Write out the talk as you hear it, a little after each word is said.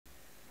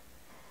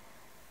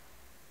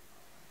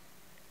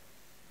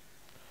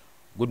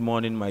Good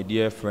morning, my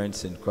dear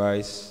friends in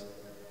Christ.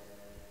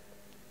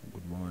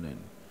 Good morning.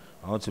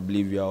 I want to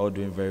believe you are all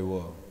doing very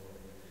well.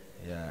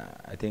 Yeah,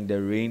 I think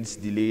the rains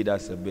delayed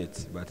us a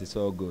bit, but it's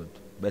all good.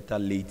 Better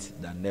late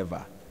than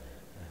never.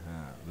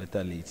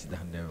 Better late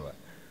than never.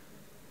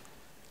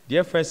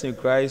 Dear friends in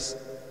Christ,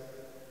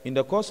 in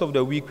the course of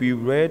the week, we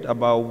read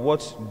about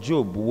what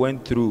Job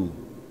went through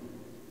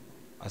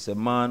as a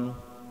man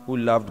who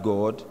loved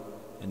God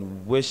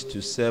and wished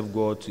to serve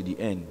God to the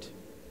end.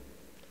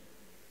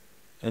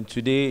 And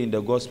today in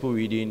the gospel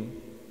reading,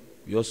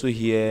 we also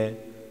hear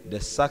the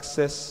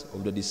success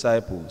of the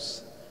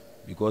disciples,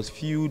 because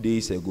few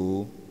days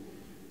ago,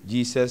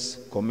 Jesus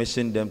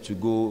commissioned them to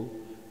go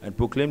and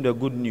proclaim the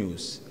good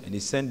news, and he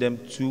sent them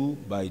 2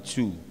 by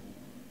 2.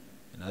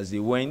 And as they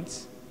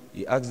went,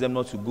 he asked them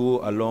not to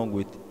go along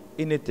with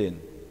anything.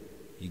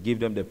 He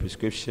gave them the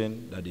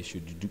prescription that they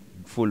should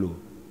follow.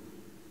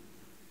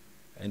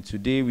 And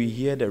today we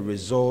hear the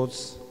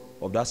results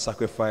of that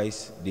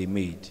sacrifice they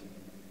made.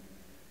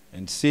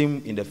 And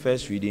same in the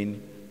first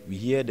reading, we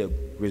hear the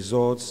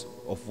results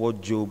of what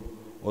Job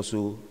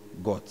also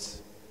got.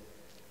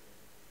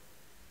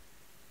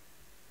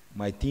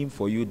 My theme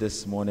for you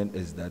this morning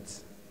is that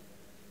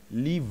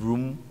leave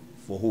room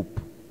for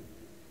hope.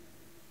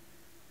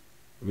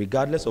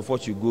 Regardless of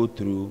what you go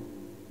through,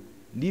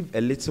 leave a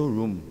little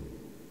room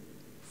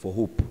for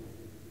hope.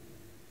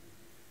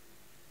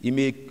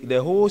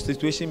 The whole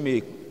situation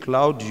may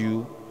cloud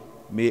you,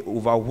 may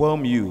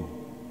overwhelm you,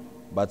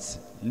 but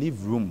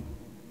leave room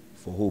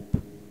for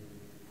hope.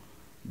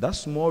 That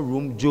small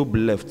room Job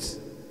left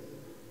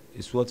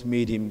is what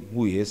made him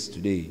who he is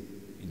today.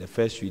 In the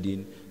first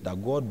reading,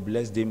 that God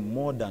blessed him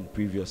more than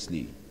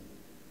previously.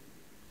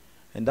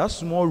 And that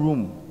small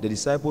room the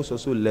disciples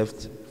also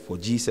left for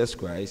Jesus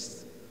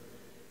Christ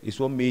is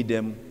what made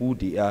them who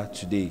they are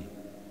today.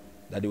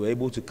 That they were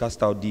able to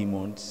cast out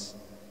demons,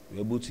 they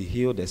were able to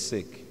heal the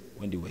sick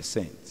when they were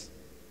sent.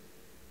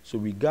 So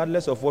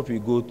regardless of what we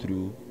go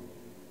through,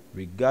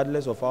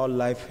 regardless of how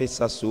life hits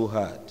us so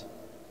hard,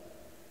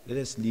 let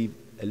us leave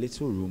a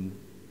little room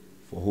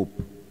for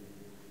hope.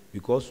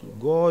 Because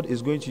God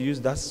is going to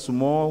use that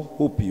small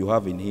hope you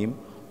have in him,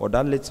 or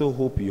that little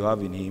hope you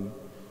have in him,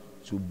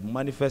 to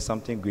manifest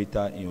something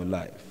greater in your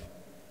life.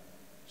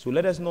 So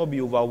let us not be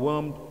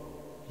overwhelmed.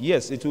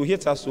 Yes, it will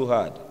hit us so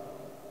hard.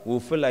 We'll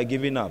feel like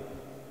giving up.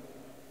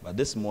 But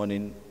this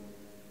morning,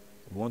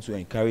 we want to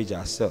encourage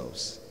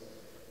ourselves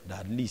that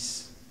at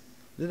least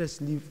let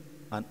us leave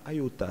an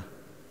iota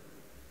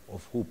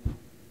of hope.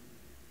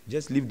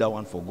 Just leave that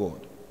one for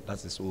God.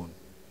 That's his own.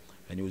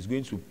 And he was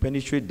going to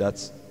penetrate that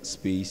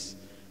space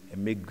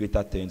and make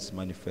greater things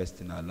manifest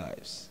in our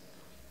lives.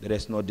 Let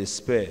us not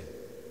despair.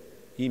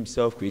 He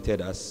himself created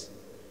us.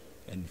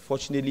 And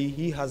fortunately,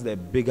 he has the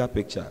bigger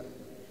picture.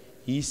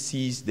 He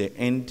sees the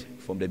end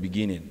from the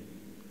beginning.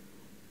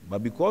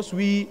 But because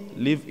we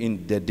live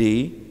in the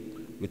day,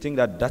 we think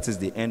that that is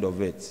the end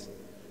of it.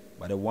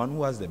 But the one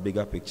who has the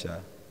bigger picture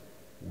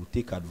will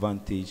take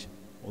advantage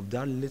of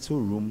that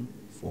little room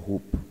for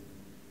hope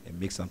and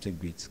make something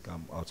great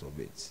come out of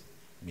it.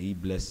 May he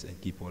bless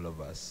and keep all of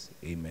us.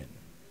 Amen.